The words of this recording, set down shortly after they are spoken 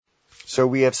So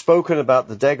we have spoken about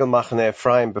the Degel Machane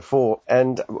Ephraim before,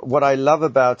 and what I love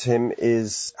about him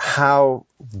is how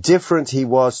different he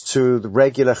was to the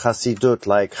regular Chassidut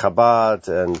like Chabad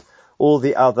and all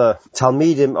the other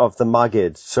Talmidim of the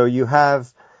Maggid. So you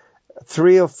have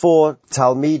 3 or 4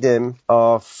 Talmidim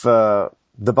of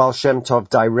the Baal Shem Tov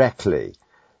directly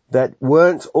that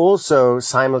weren't also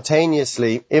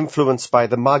simultaneously influenced by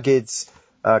the Maggid's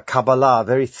Kabbalah,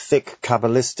 very thick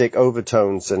Kabbalistic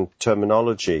overtones and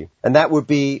terminology. And that would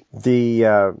be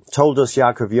the Toldos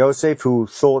Yaakov Yosef, who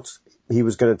thought he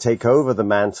was going to take over the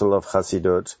mantle of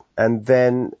Chassidut, and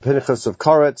then Pinchas of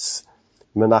Koretz,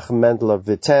 Menachem Mendel of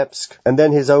Vitebsk, and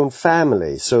then his own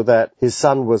family, so that his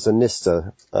son was a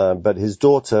Nister, but his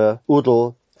daughter,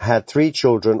 Udal, had 3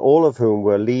 children, all of whom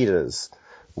were leaders.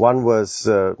 One was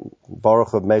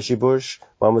Baruch of Mezhibush,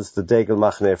 one was the Degel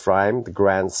Machane Ephraim, the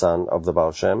grandson of the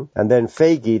Baal Shem, and then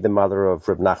Fegi, the mother of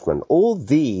Reb Nachman. All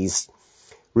these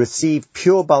received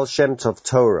pure Baal Shem Tov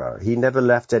Torah. He never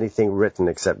left anything written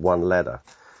except 1 letter.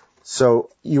 So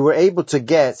you were able to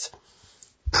get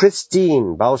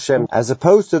pristine Baal Shem, as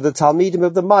opposed to the Talmidim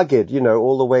of the Maggid,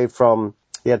 all the way from,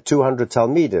 he had 200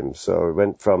 Talmidim, so it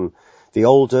went from the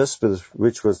oldest,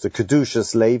 which was the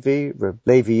Kedushas Levi,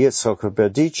 Levi Yitzchok of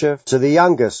Berdichev, to the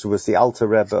youngest, who was the Alter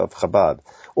Rebbe of Chabad.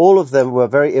 All of them were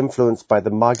very influenced by the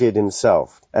Maggid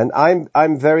himself. And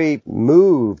I'm very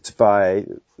moved by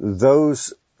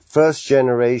those first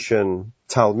generation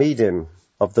Talmidim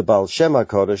of the Baal Shem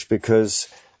HaKodesh, because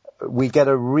we get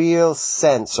a real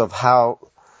sense of how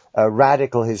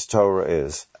radical his Torah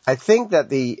is. I think that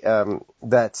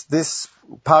that this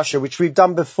Parsha, which we've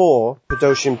done before,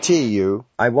 Kedoshim Tiyu,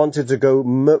 I wanted to go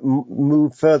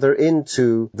move further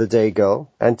into the Degel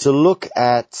and to look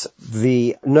at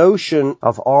the notion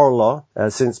of Orla,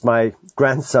 since my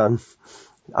grandson,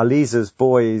 Aliza's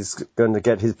boy, is going to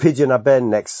get his Pidyon Haben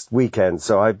next weekend.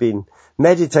 So I've been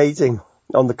meditating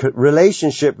on the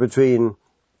relationship between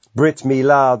Brit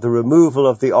Milah, the removal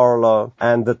of the Orla,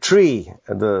 and the tree,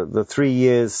 the 3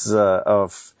 years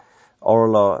of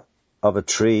Orla of a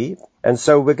tree. And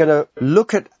so we're going to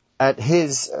look at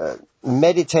his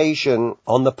meditation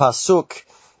on the Pasuk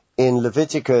in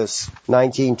Leviticus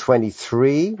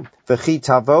 19:23, V'chi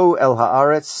tavo el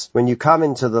haaretz, when you come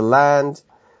into the land,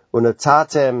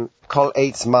 unatatem kol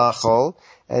eitz machol,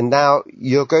 and now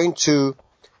you're going to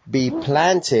be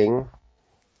planting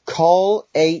Kol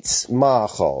Eitz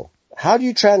Machol. How do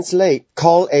you translate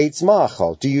Kol Eitz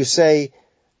Machol? Do you say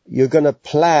you're going to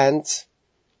plant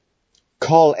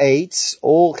Kol Eitz,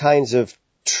 all kinds of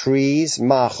trees,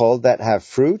 Machol, that have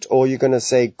fruit, or you're going to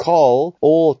say Kol,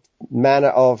 all manner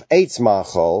of Eitz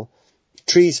Machol,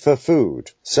 trees for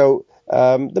food? So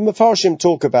the Mefarshim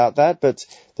talk about that, but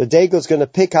the Degel's going to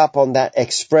pick up on that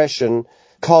expression,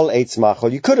 Kol Eitz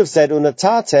Machol. You could have said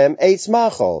Unatatem Eitz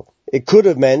Machol. It could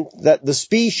have meant that the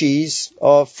species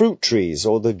of fruit trees,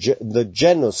 or the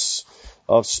genus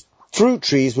of fruit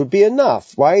trees, would be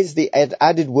enough. Why is the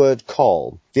added word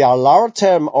kol?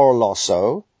 V'alartem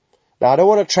orloso. Now, I don't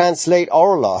want to translate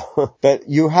orla, but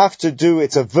you have to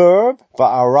it's a verb,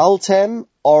 v'araltem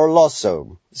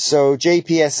orloso. So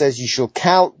JPS says you shall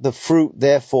count the fruit,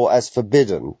 therefore, as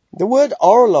forbidden. The word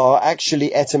orla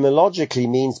actually etymologically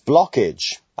means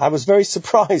blockage. I was very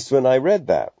surprised when I read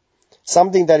that.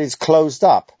 Something that is closed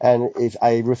up. And if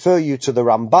I refer you to the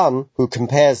Ramban, who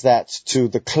compares that to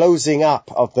the closing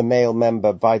up of the male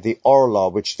member by the orla,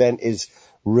 which then is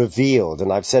revealed.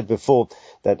 And I've said before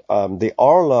that the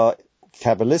orla,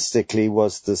 Kabbalistically,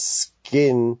 was the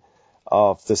skin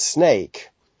of the snake,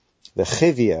 the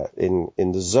chivia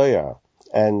in the Zohar.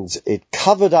 And it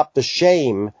covered up the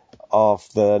shame of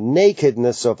the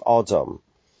nakedness of Adam.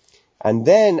 And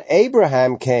then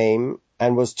Abraham came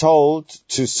and was told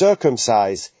to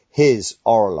circumcise his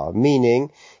orla,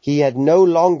 meaning he had no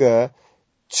longer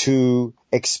to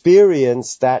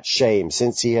experience that shame,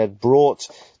 since he had brought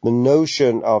the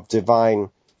notion of divine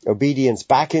obedience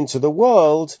back into the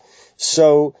world,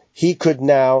 so he could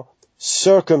now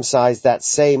circumcise that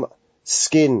same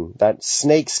skin, that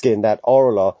snake skin, that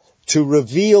orla, to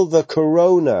reveal the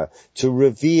corona, to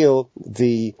reveal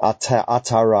the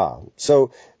atara.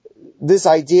 So this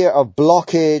idea of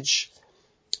blockage,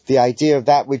 the idea of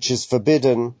that which is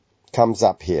forbidden, comes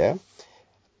up here.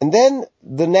 And then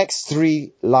the next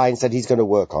 3 lines that he's going to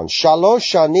work on. Shalosh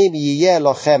shanim yiyeh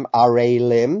lochem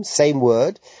arelim, same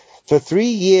word. For 3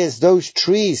 years those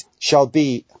trees shall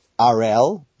be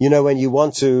arel. You know, when you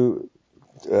want to,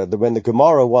 when the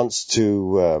Gemara wants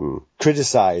to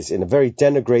criticize in a very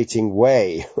denigrating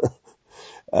way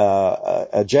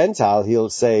a Gentile,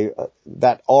 he'll say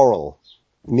that oral,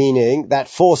 meaning that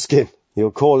foreskin. He'll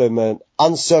call him an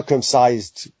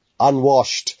uncircumcised,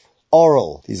 unwashed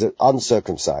oral. These are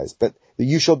uncircumcised. But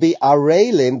you shall be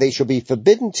arelim, they shall be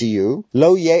forbidden to you,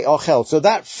 lo ye ochel. So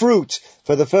that fruit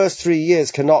for the first 3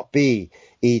 years cannot be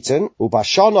eaten.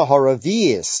 Ubashana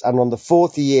horavius, and on the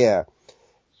 4th year,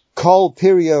 kol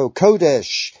pirio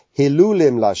kodesh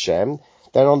hilulim lashem.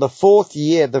 Then on the 4th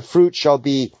year, the fruit shall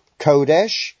be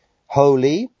kodesh,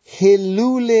 holy,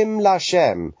 hilulim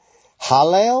lashem.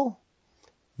 Hallel,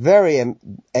 very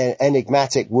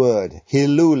enigmatic word,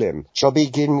 hilulim, shall be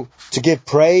given to give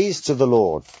praise to the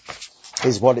Lord,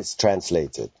 is what it's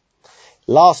translated.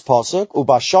 Last pasuk,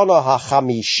 ubashana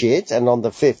hachamishit, and on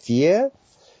the 5th year,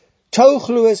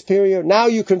 tochlu es pirio, now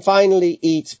you can finally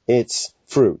eat its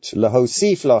fruit.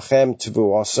 Lahosif lachem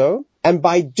tvuoso. And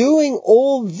by doing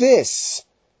all this,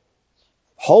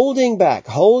 holding back,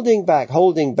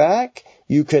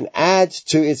 you can add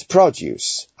to its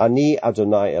produce. Ani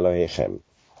Adonai Elohechem.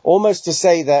 Almost to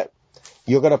say that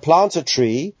you're going to plant a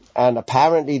tree, and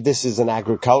apparently this is an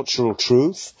agricultural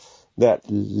truth, that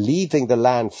leaving the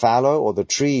land fallow, or the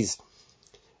trees,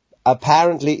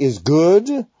 apparently is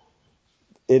good,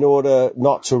 in order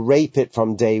not to rape it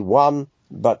from day one,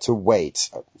 but to wait.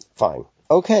 Fine.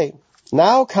 Okay.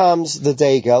 Now comes the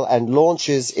Degel and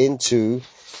launches into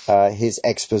his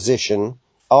exposition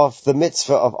of the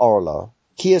mitzvah of Orla.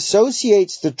 He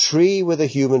associates the tree with a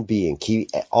human being. Ki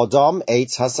Adam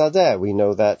eitz hasadeh. We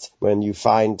know that when you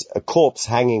find a corpse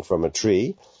hanging from a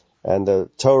tree, and the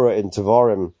Torah in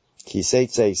Tevorim, Ki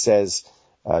Seitzei, says,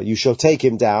 you shall take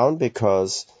him down,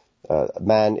 because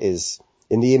man is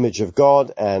in the image of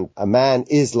God, and a man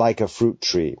is like a fruit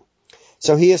tree.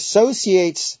 So he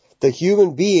associates the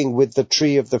human being with the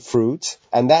tree of the fruit,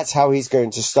 and that's how he's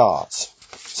going to start.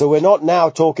 So we're not now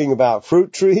talking about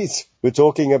fruit trees, we're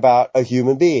talking about a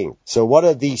human being. So what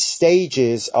are the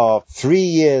stages of 3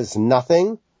 years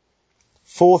nothing,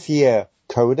 4th year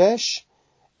Kodesh,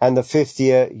 and the 5th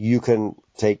year you can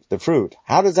take the fruit?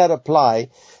 How does that apply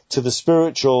to the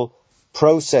spiritual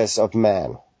process of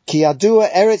man? Ki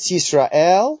adua Eretz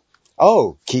Yisrael,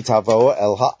 ki tavo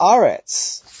el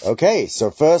haaretz. Okay, so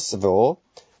first of all,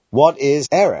 what is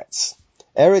Eretz?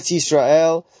 Eretz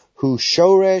Yisrael, hu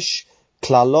shoresh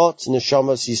klalot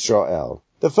neshamas Yisrael.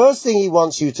 The first thing he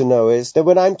wants you to know is that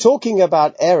when I'm talking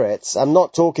about Eretz, I'm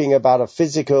not talking about a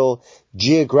physical,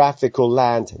 geographical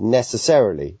land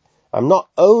necessarily. I'm not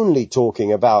only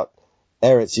talking about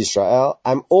Eretz Yisrael,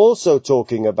 I'm also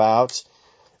talking about,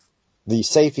 the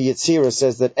Sefer Yetzirah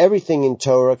says that everything in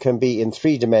Torah can be in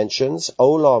 3 dimensions,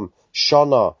 Olam,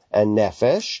 Shana, and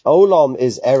Nefesh. Olam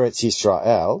is Eretz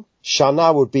Yisrael.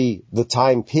 Shana would be the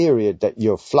time period that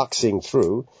you're fluxing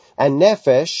through. And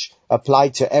Nefesh,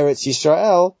 applied to Eretz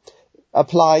Yisrael,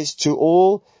 applies to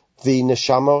all the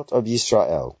neshamot of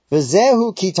Yisrael.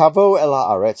 V'zehu ki tavo el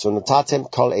haaretz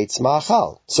unatatem kol eitz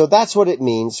ma'achal. So that's what it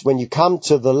means when you come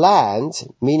to the land,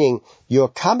 meaning you're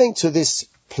coming to this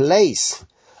place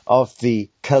of the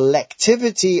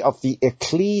collectivity of the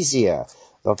ecclesia,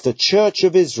 of the Church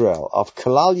of Israel, of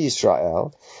Klal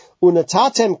Yisrael,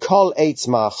 unatatem kol eitz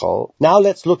ma'achal. Now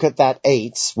let's look at that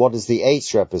eitz. What does the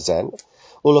eitz represent?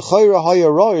 It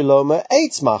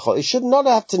should not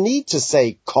have to need to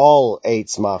say kol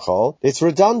eitz machol. It's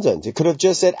redundant. It could have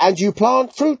just said, and you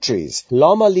plant fruit trees.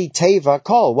 Lama li teva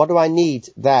kol. What do I need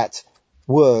that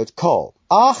word kol?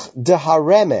 Ach de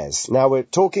haremes. Now we're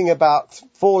talking about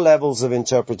 4 levels of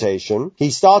interpretation.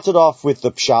 He started off with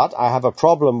the pshat. I have a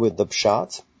problem with the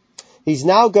pshat. He's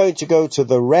now going to go to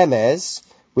the remez,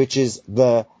 which is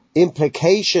the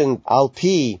implication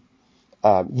alpi,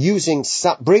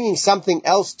 bringing something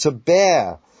else to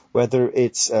bear, whether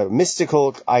it's a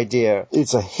mystical idea,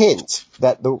 it's a hint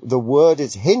that the word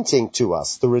is hinting to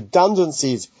us, the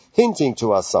redundancy is hinting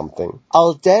to us something.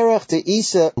 Al derech de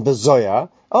isa bezoya.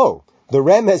 The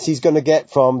remez he's going to get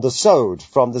from the Sod,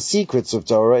 from the secrets of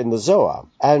Torah in the Zohar.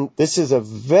 And this is a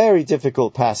very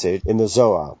difficult passage in the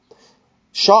Zohar.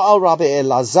 Sha'al Rabbi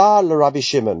Elazar le Rabbi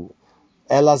Shimon.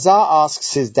 Elazar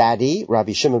asks his daddy,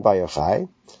 Rabbi Shimon Bar Yochai,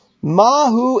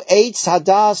 Mahu eitz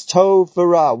hadas tov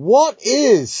v'ra. What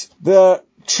is the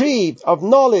tree of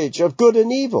knowledge of good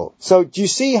and evil? So do you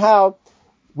see how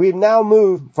we've now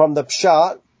moved from the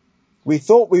pshat? We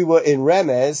thought we were in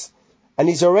remez, and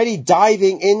he's already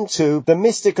diving into the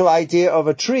mystical idea of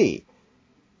a tree.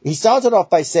 He started off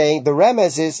by saying the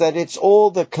remez is that it's all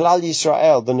the Klal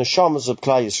Yisrael, the neshamas of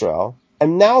Klal Yisrael.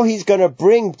 And now he's going to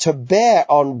bring to bear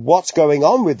on what's going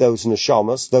on with those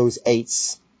neshamas, those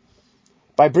eitz,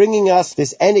 by bringing us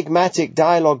this enigmatic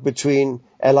dialogue between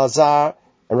Elazar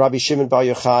and Rabbi Shimon Bar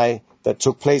Yochai that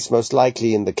took place most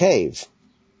likely in the cave.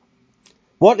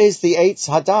 What is the eitz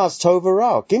hadas tov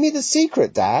v'ra? Give me the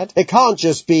secret, Dad. It can't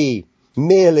just be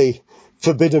merely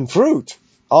forbidden fruit.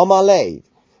 Amalei,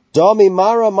 da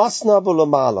mimara masna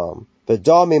v'lamalam,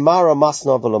 v'da mimara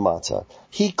masna v'lamata.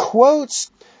 He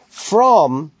quotes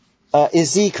from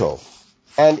Ezekiel.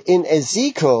 And in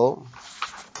Ezekiel,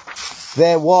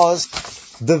 there was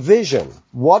the vision.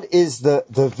 What is the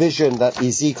vision that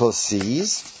Ezekiel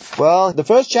sees? Well, the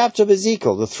first chapter of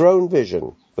Ezekiel, the throne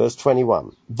vision, verse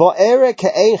 21. Va'ere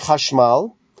ke'ein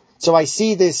chashmal. So I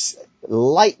see this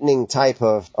lightning type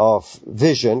of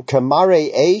vision.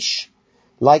 Kamare eish,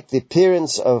 like the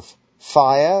appearance of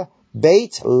fire.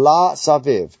 Beit la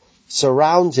saviv,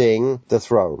 surrounding the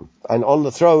throne. And on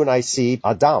the throne I see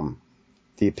Adam,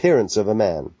 the appearance of a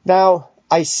man. Now,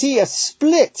 I see a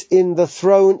split in the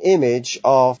throne image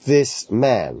of this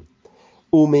man.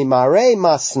 Umimare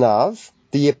masnav,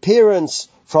 the appearance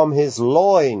from his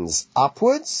loins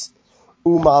upwards.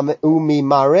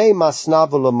 Umimare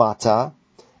masnav ulamata,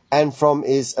 and from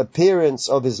his appearance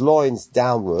of his loins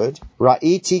downward.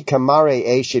 Ra'iti kamare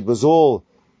eish, it was all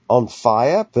on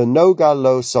fire. V'noga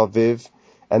lo saviv,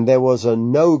 and there was a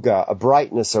noga, a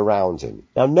brightness around him.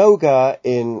 Now, noga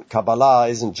in Kabbalah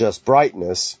isn't just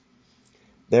brightness.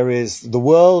 There is the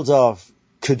world of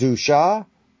Kedusha,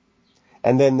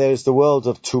 and then there's the world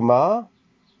of Tumah.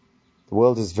 The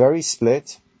world is very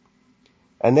split.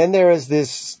 And then there is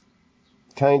this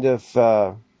kind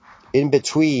of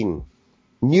in-between,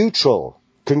 neutral,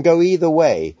 can go either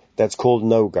way, that's called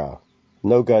Noga.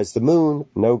 Noga is the moon.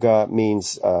 Noga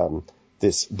means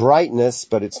this brightness,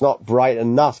 but it's not bright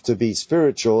enough to be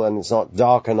spiritual, and it's not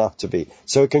dark enough to be.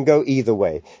 So it can go either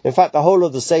way. In fact, the whole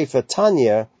of the Sefer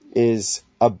Tanya is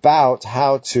about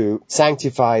how to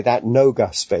sanctify that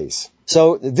Noga space.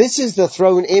 So this is the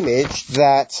throne image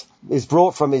that is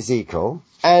brought from Ezekiel.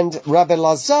 And Rabbi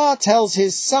Lazar tells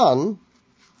his son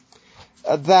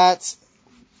that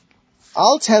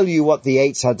I'll tell you what the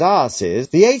Eitz Hadas is.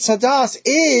 The Eitz Hadas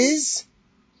is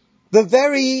the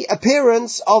very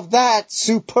appearance of that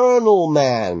supernal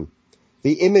man,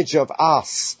 the image of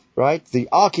us, right? The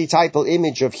archetypal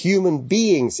image of human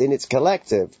beings in its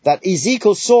collective that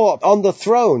Ezekiel saw on the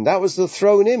throne. That was the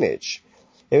throne image.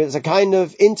 It was a kind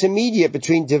of intermediate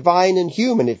between divine and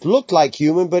human. It looked like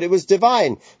human, but it was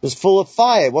divine. It was full of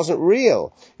fire. It wasn't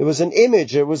real. It was an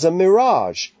image. It was a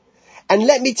mirage. And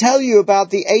let me tell you about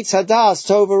the Eitz Hadas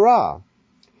Tov Ra,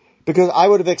 because I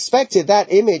would have expected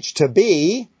that image to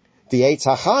be the Eitz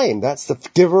HaChaim. That's the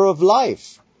giver of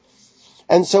life.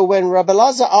 And so when Rabbi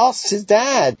Lazar asks his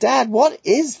dad, what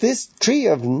is this tree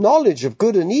of knowledge of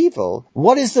good and evil?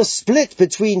 What is the split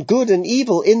between good and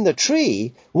evil in the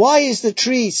tree? Why is the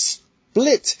tree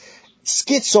split,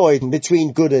 schizoid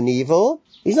between good and evil?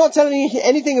 He's not telling you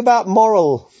anything about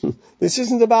moral. This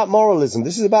isn't about moralism.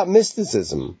 This is about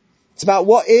mysticism. It's about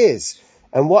what is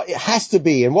and what it has to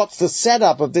be and what's the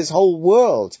setup of this whole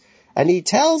world. And he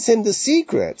tells him the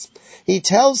secret. He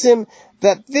tells him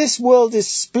that this world is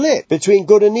split between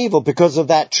good and evil because of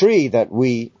that tree that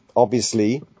we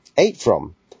obviously ate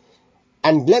from.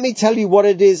 And let me tell you what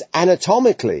it is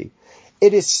anatomically.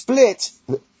 It is split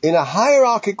in a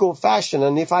hierarchical fashion,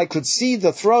 and if I could see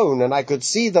the throne and I could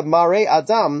see the Mare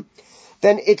Adam,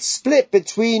 then it's split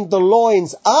between the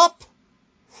loins up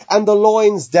and the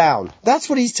loins down. That's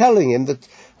what he's telling him,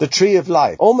 the tree of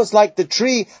life. Almost like the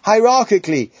tree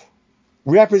hierarchically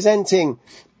representing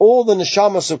all the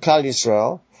neshamas of Klal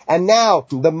Yisrael, and now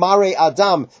the Mare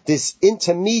Adam, this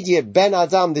intermediate Ben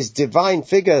Adam, this divine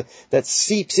figure that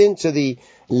seeps into the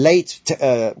late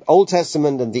Old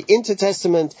Testament and the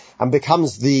Intertestament and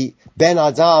becomes the Ben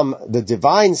Adam, the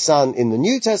divine son in the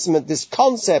New Testament. This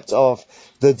concept of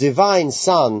the divine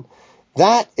son,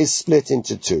 that is split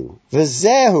into two.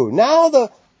 V'zehu. Now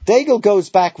the Daigle goes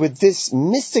back with this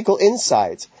mystical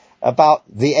insight about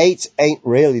the eight ain't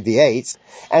really the eight,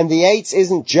 and the eight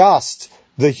isn't just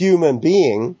the human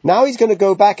being. Now he's going to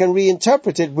go back and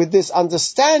reinterpret it with this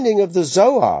understanding of the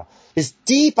Zohar, this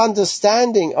deep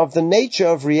understanding of the nature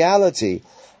of reality,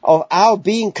 of our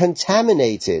being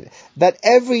contaminated, that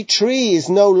every tree is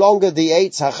no longer the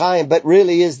Eitz HaChaim, but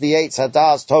really is the Eitz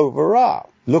Hadas Tov Ra.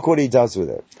 Look what he does with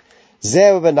it.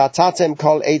 Zeh v'natatem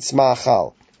kol eitz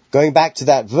ma'achal. Going back to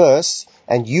that verse,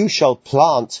 and you shall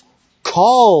plant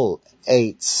kol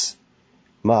eitz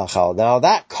ma'achal. Now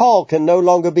that kol can no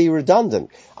longer be redundant.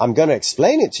 I'm going to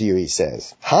explain it to you, he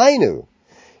says. Hainu,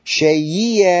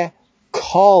 sheyiyeh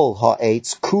kol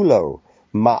ha'etz kulo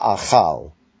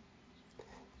ma'achal.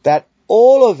 That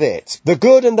all of it, the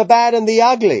good and the bad and the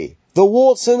ugly, the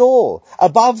warts and all,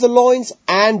 above the loins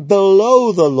and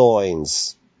below the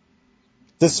loins,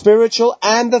 the spiritual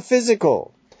and the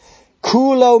physical,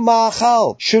 kulo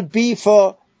ma'achal, should be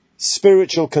for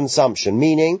spiritual consumption,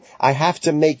 meaning I have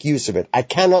to make use of it. I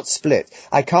cannot split.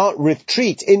 I can't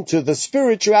retreat into the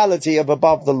spirituality of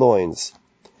above the loins.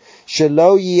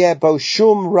 Shelo yeh bo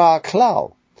shum ra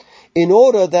klal. In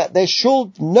order that there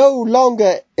should no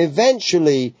longer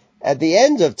eventually, at the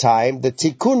end of time, the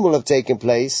tikkun will have taken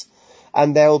place,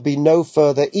 and there will be no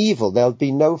further evil. There will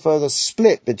be no further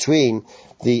split between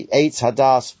the Eitz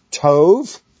Hadas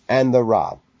Tov and the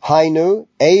Ra. Hainu,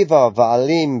 Eva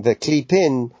va'alim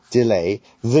v'klipin delay,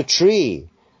 the tree,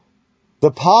 the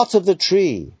part of the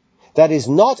tree that is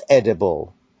not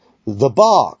edible, the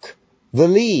bark, the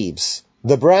leaves,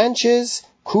 the branches,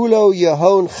 kulo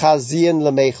yehon chazien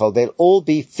lemechol, they'll all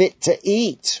be fit to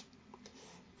eat.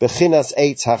 Bechinas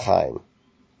Eitz HaChaim.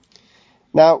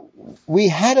 Now, we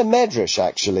had a medrash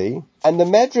actually, and the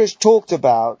medrash talked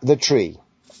about the tree.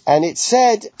 And it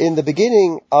said in the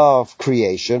beginning of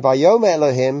creation, Vayomer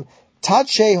Elohim,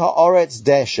 Tadshe ha'oretz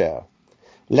desher,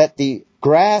 let the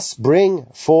grass bring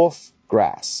forth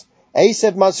grass.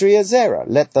 Esev mazriya zera,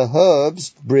 let the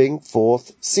herbs bring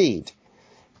forth seed.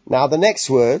 Now the next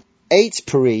word, Eitz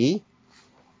peri,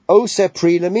 ose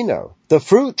pri lemino, the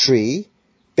fruit tree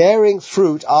bearing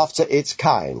fruit after its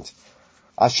kind.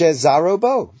 Asher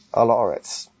zarobo al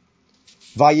oretz.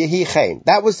 Vayehi chen.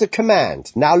 That was the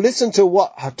command. Now listen to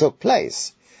what took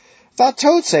place.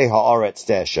 Vatotze ha'oretz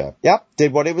desher. Yep,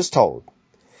 did what it was told.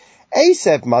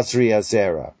 Esev mazriya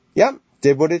zera. Yep,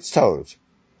 did what it's told.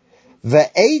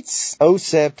 Ve'etz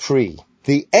ose pri.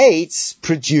 The eitz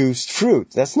produced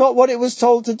fruit. That's not what it was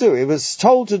told to do. It was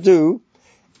told to do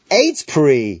eitz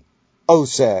pri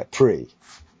ose pri.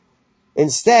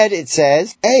 Instead it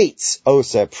says eitz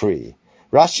ose pri.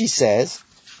 Rashi says,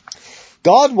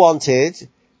 God wanted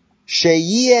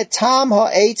sheyeh tam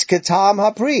ha'etz ketam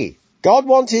ha'pri. God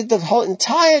wanted the whole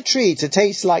entire tree to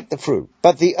taste like the fruit.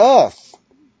 But the earth,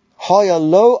 hoya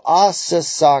lo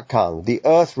asasakam, the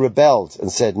earth rebelled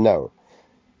and said no.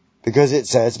 Because it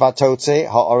says, vatotze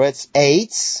ha'oretz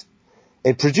eitz,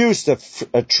 it produced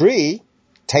a tree,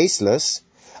 tasteless,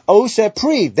 ose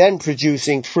pri, then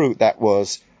producing fruit that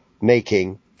was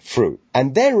making fruit.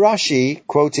 And then Rashi,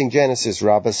 quoting Genesis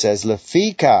Rabbah, says,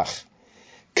 Lefikach,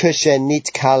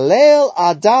 Keshenitkalel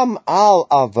Adam al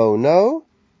avono,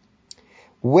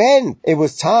 when it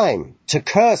was time to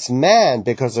curse man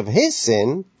because of his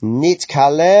sin,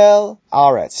 Nitkalel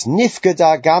Aretz,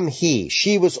 Nifgada gam hi,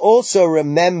 she was also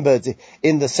remembered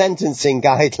in the sentencing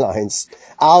guidelines,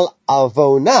 al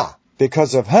avona,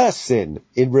 because of her sin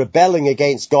in rebelling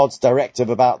against God's directive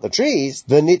about the trees,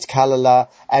 the Nitkalala,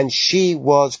 and she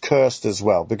was cursed as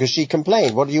well, because she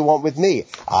complained, what do you want with me?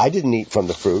 I didn't eat from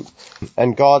the fruit.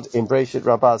 And God, in Breshit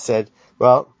Rabbah, said,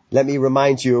 well, let me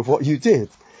remind you of what you did.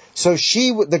 So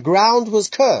the ground was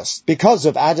cursed because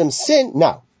of Adam's sin?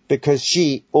 No, because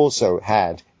she also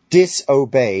had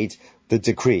disobeyed the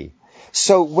decree.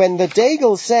 So when the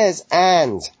Degel says,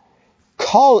 and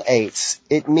kol eitz,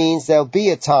 it means there'll be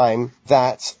a time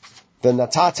that the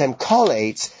natatem kol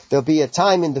eitz, there'll be a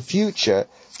time in the future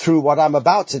through what I'm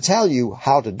about to tell you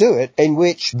how to do it, in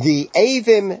which the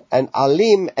avim and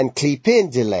alim and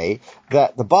klipin delay,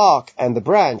 that the bark and the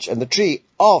branch and the tree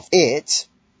of it,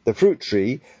 the fruit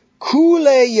tree, kule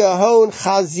yehon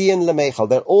chazien lemechal,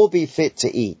 they'll all be fit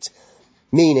to eat.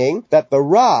 Meaning that the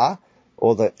ra,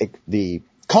 or the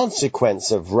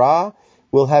consequence of ra,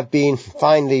 will have been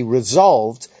finally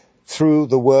resolved through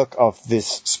the work of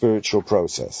this spiritual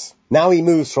process. Now he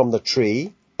moves from the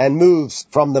tree and moves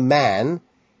from the man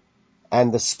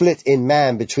and the split in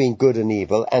man between good and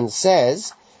evil and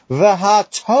says,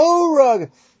 V'ha-Torah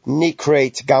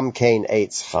nikreit gamkein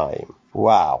eitz chaim.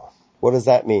 Wow. What does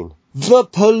that mean? The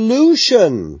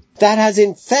pollution that has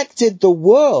infected the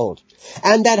world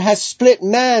and that has split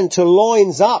man to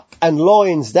loins up and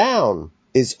loins down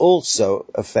is also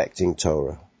affecting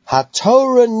Torah.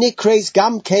 Ha-Torah nikreis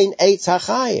gamkein eitz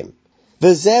hachaim.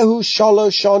 V'zehu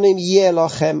sholosh shonim yeh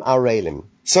lochem arelim.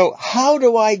 So how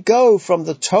do I go from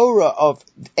the Torah of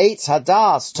Eitz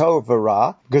Hadas, Torah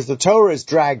V'ra, because the Torah is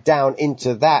dragged down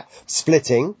into that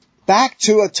splitting, back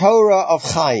to a Torah of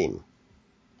Chaim?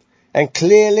 And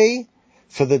clearly,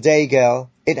 for the Degel,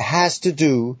 it has to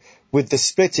do with the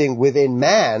splitting within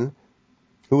man,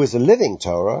 who is a living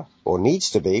Torah, or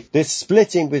needs to be, this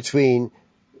splitting between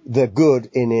the good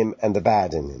in him and the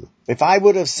bad in him. If I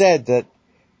would have said that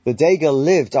the Degel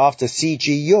lived after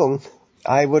C.G. Jung,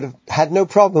 I would have had no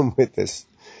problem with this.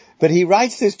 But he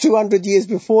writes this 200 years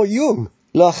before Jung.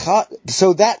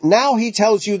 So that now he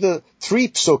tells you the 3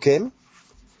 psukim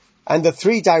and the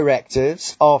 3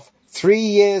 directives of 3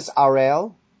 years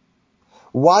Arel,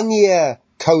 1 year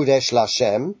Kodesh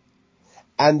Lashem,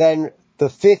 and then the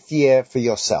 5th year for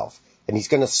yourself. And he's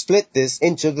going to split this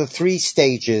into the 3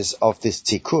 stages of this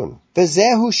tikkun.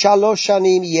 V'zehu 3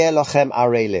 shanim yeh lochem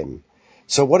arelim.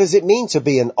 So what does it mean to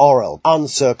be an oral,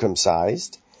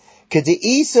 uncircumcised?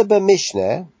 K'de'isa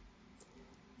b'mishneh,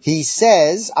 he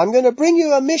says, I'm going to bring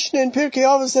you a Mishnah in Pirkei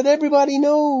Avos that everybody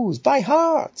knows by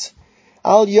heart.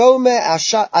 Al yomeh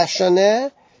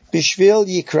ashaneh bishvil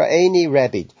yikraeni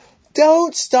Rebbe.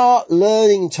 Don't start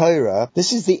learning Torah.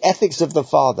 This is the ethics of the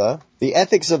father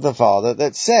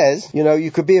that says,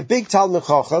 you could be a big Talmid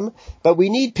Chacham, but we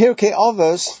need Pirkei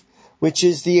Avos, which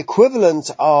is the equivalent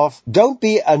of, don't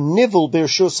be a nivel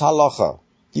birshus halacha.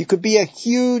 You could be a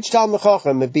huge Talmid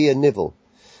Chacham and be a nivel.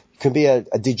 You can be a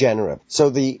degenerate. So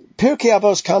the Pirkei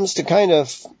Avos comes to kind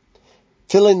of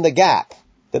fill in the gap.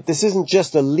 That this isn't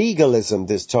just a legalism,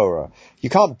 this Torah. You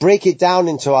can't break it down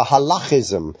into a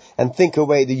halachism and think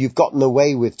away that you've gotten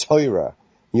away with Torah.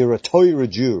 You're a Torah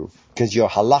Jew because you're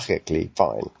halachically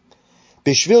fine.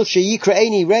 Bishvil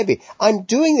sheyikraeni Rebbe. I'm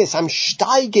doing this. I'm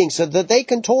steiging so that they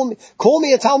can call me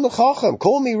a Talmid Chacham.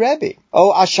 Call me Rebbe.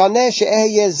 Oh, ashaneh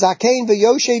she'ehyeh zaken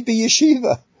v'yoshev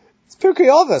b'yeshiva. It's Pirkei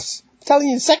Avos. I'm telling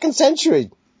you, 2nd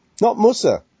century, not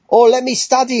Musa. Or let me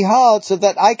study hard so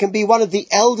that I can be one of the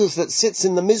elders that sits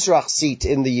in the Mizrach seat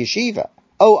in the yeshiva.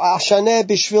 Oh, ashaneh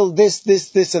bishvil this,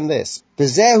 and this.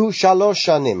 V'zehu 3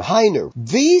 shanim. Hainu.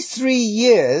 These 3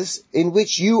 years in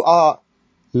which you are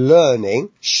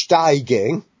learning,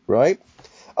 steiging, right?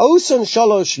 Oson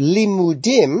 3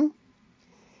 limudim.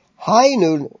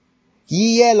 Hainu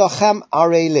yeh lochem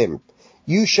arelim.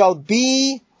 You shall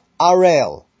be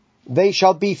arel. They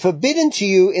shall be forbidden to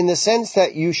you in the sense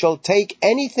that you shall take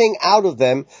anything out of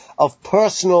them of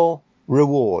personal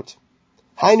reward.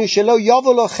 You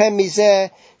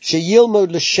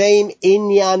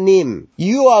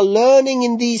are learning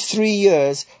in these 3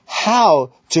 years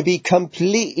how to be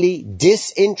completely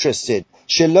disinterested.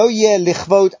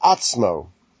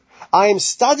 I am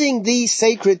studying these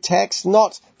sacred texts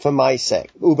not for my sake.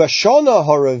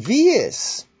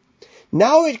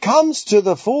 Now it comes to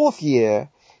the 4th year.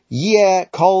 Yeh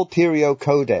kol pirio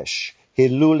kodesh,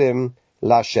 hilulim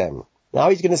lashem. Now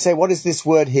he's going to say, what is this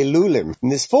word hilulim? In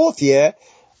this 4th year,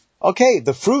 okay,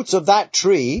 the fruits of that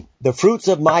tree, the fruits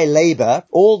of my labor,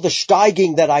 all the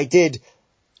steiging that I did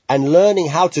and learning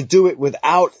how to do it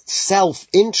without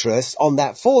self-interest on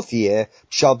that 4th year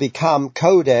shall become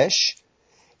kodesh,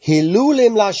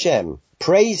 hilulim lashem,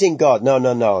 praising God. No.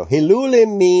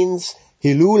 Hilulim means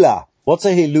hilula. What's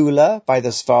a hilula by the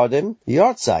Sfardim?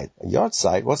 Yortzeit. A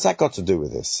yortzeit? What's that got to do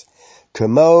with this?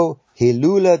 Kamo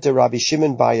hilula de Rabbi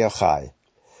Shimon bar Yochai.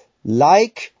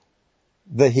 Like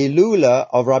the hilula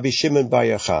of Rabbi Shimon bar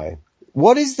Yochai.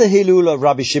 What is the hilula of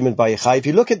Rabbi Shimon bar Yochai? If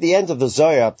you look at the end of the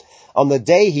Zohar, on the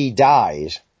day he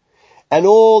died, and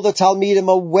all the Talmidim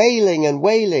are wailing and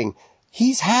wailing,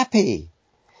 he's happy.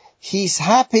 He's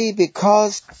happy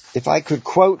because, if I could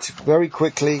quote very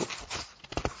quickly,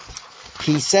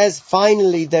 he says,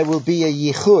 finally, there will be a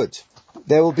yichud.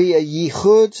 There will be a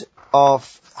yichud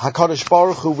of HaKadosh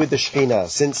Baruch Hu with the Shekhinah,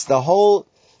 since the whole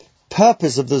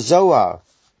purpose of the Zohar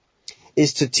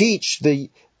is to teach the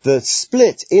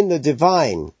split in the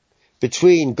divine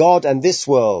between God and this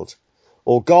world,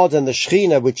 or God and the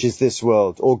Shekhinah, which is this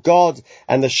world, or God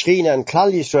and the Shekhinah and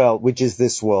Klal Yisrael, which is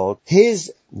this world.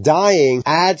 His dying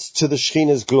adds to the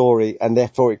Shekhinah's glory, and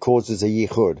therefore it causes a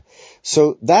yichud.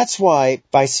 So that's why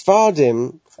by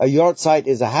Sfardim, a yortzeit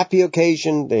is a happy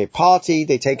occasion. They party,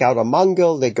 they take out a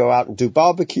mangal, they go out and do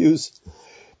barbecues.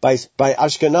 By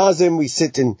Ashkenazim, we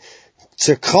sit in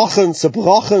to kochen, to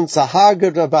brochen, to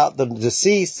harged about the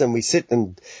deceased, and we sit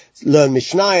and learn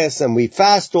Mishnayos, and we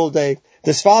fast all day.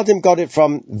 The Sfardim got it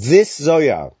from this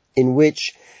Zohar, in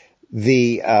which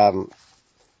the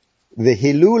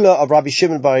Hilula of Rabbi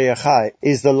Shimon bar Yochai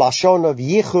is the Lashon of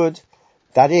Yichud,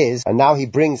 that is, and now he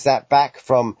brings that back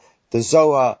from the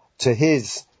Zohar to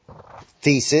his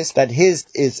thesis, that his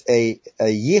is a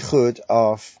Yichud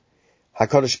of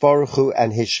HaKadosh Baruch Hu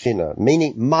and his Shekhinah,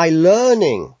 meaning my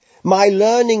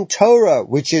learning Torah,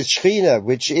 which is Shekhinah,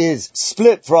 which is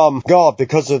split from God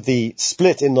because of the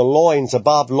split in the loins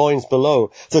above, loins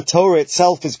below. The Torah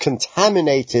itself is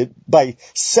contaminated by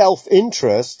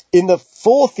self-interest. In the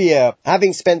 4th year,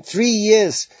 having spent 3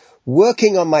 years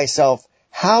working on myself,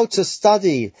 how to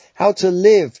study, how to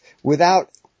live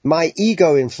without my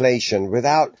ego inflation,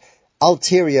 without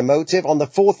ulterior motive. On the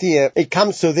 4th year, it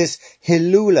comes to this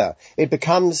Hilula. It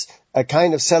becomes a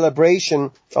kind of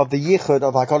celebration of the Yichud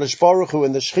of HaKadosh Baruch Hu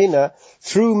and the Shekhinah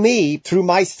through me, through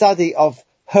my study of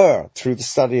her, through the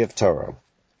study of Torah.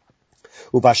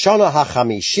 Ubashana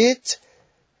HaChamishit,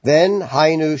 Then,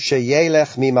 Hainu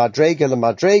sheyelech mi madrega le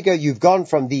madrega, you've gone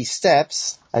from these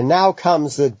steps, and now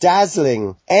comes the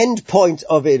dazzling end point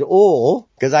of it all,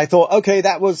 because I thought, okay,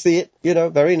 that was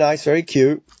very nice, very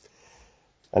cute.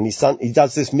 And he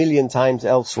does this 1,000,000 times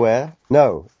elsewhere.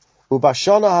 No.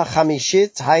 Ubashona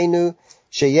hachamishit, Hainu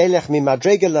sheyelech mi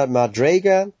madrega le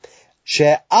madrega,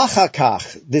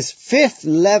 she'achakach, this fifth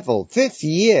level, fifth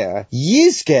year,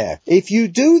 yizker, if you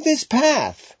do this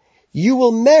path, you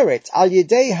will merit al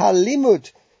yedei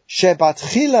halimud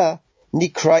shebatchila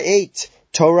nikraet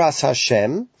Toras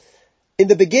Hashem. In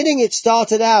the beginning it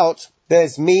started out,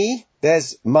 there's me,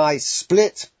 there's my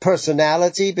split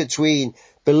personality between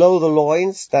below the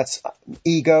loins, that's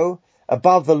ego,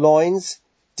 above the loins,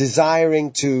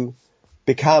 desiring to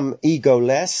become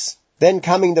egoless. Then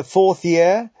coming the 4th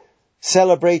year,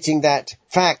 celebrating that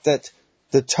fact that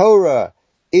the Torah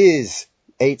is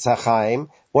Eitz HaChaim.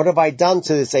 What have I done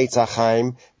to this Eitz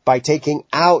HaChaim? By taking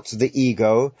out the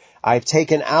ego, I've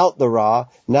taken out the Ra.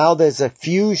 Now there's a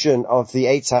fusion of the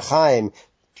Eitz HaChaim,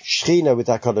 Shechina with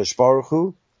HaKadosh Baruch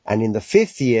Hu. And in the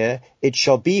 5th year, it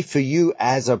shall be for you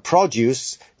as a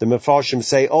produce. The Mefarshim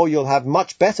say, oh, you'll have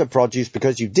much better produce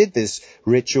because you did this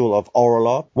ritual of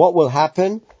Orlah. What will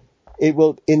happen? It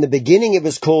will, in the beginning it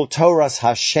was called Toras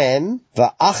Hashem,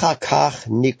 va'achakach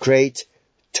nikret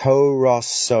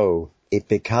Toraso. It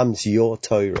becomes your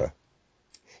Torah.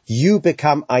 You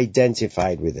become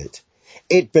identified with it.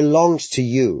 It belongs to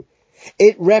you.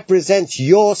 It represents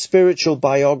your spiritual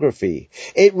biography.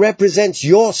 It represents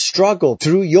your struggle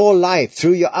through your life,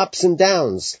 through your ups and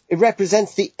downs. It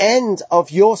represents the end of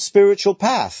your spiritual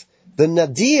path. The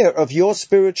nadir of your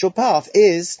spiritual path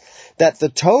is that the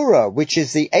Torah, which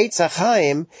is the Eitz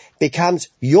HaChaim, becomes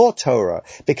your Torah,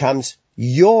 becomes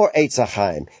your Eitz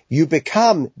HaChaim. You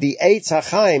become the Eitz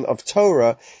HaChaim of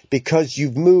Torah because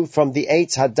you've moved from the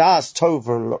Eitz Hadas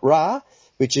Tov Ra,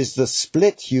 which is the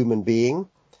split human being,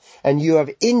 and you have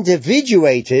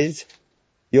individuated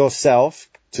yourself,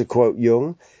 to quote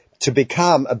Jung, to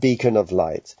become a beacon of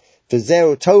light.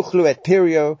 V'zeu tochlu et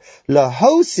pirio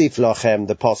lahosif lochem,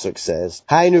 the Pasuk says,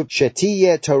 Hainu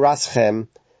shetiyeh toraschem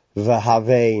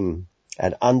v'havein.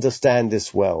 And understand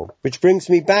this well. Which brings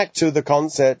me back to the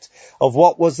concept of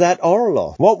what was that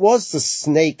Orlah? What was the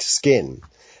snake skin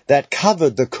that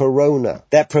covered the corona,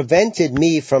 that prevented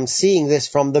me from seeing this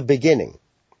from the beginning?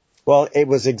 Well, it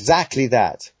was exactly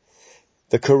that.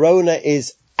 The corona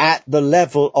is at the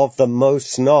level of the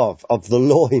mosnov, of the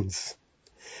loins.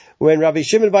 When Rabbi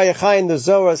Shimon Bar Yochai in the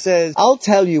Zohar says, I'll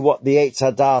tell you what the Eitz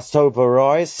Hadas Tov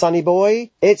Ra is, sonny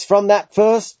boy. It's from that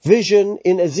first vision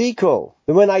in Ezekiel.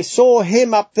 And when I saw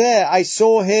him up there, I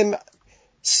saw him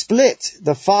split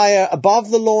the fire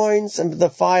above the loins and the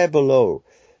fire below.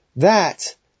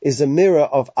 That is a mirror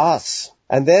of us.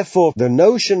 And therefore, the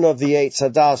notion of the Eitz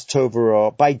Hadas Tov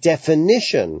Ra, by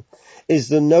definition, is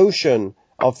the notion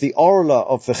of the Orlah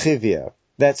of the Chivya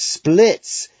that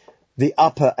splits the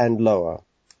upper and lower.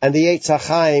 And the Eitz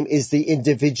HaChaim is the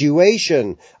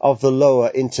individuation of the lower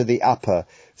into the upper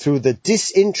through the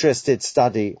disinterested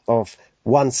study of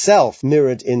oneself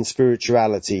mirrored in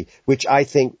spirituality, which I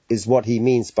think is what he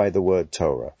means by the word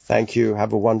Torah. Thank you.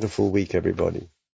 Have a wonderful week, everybody.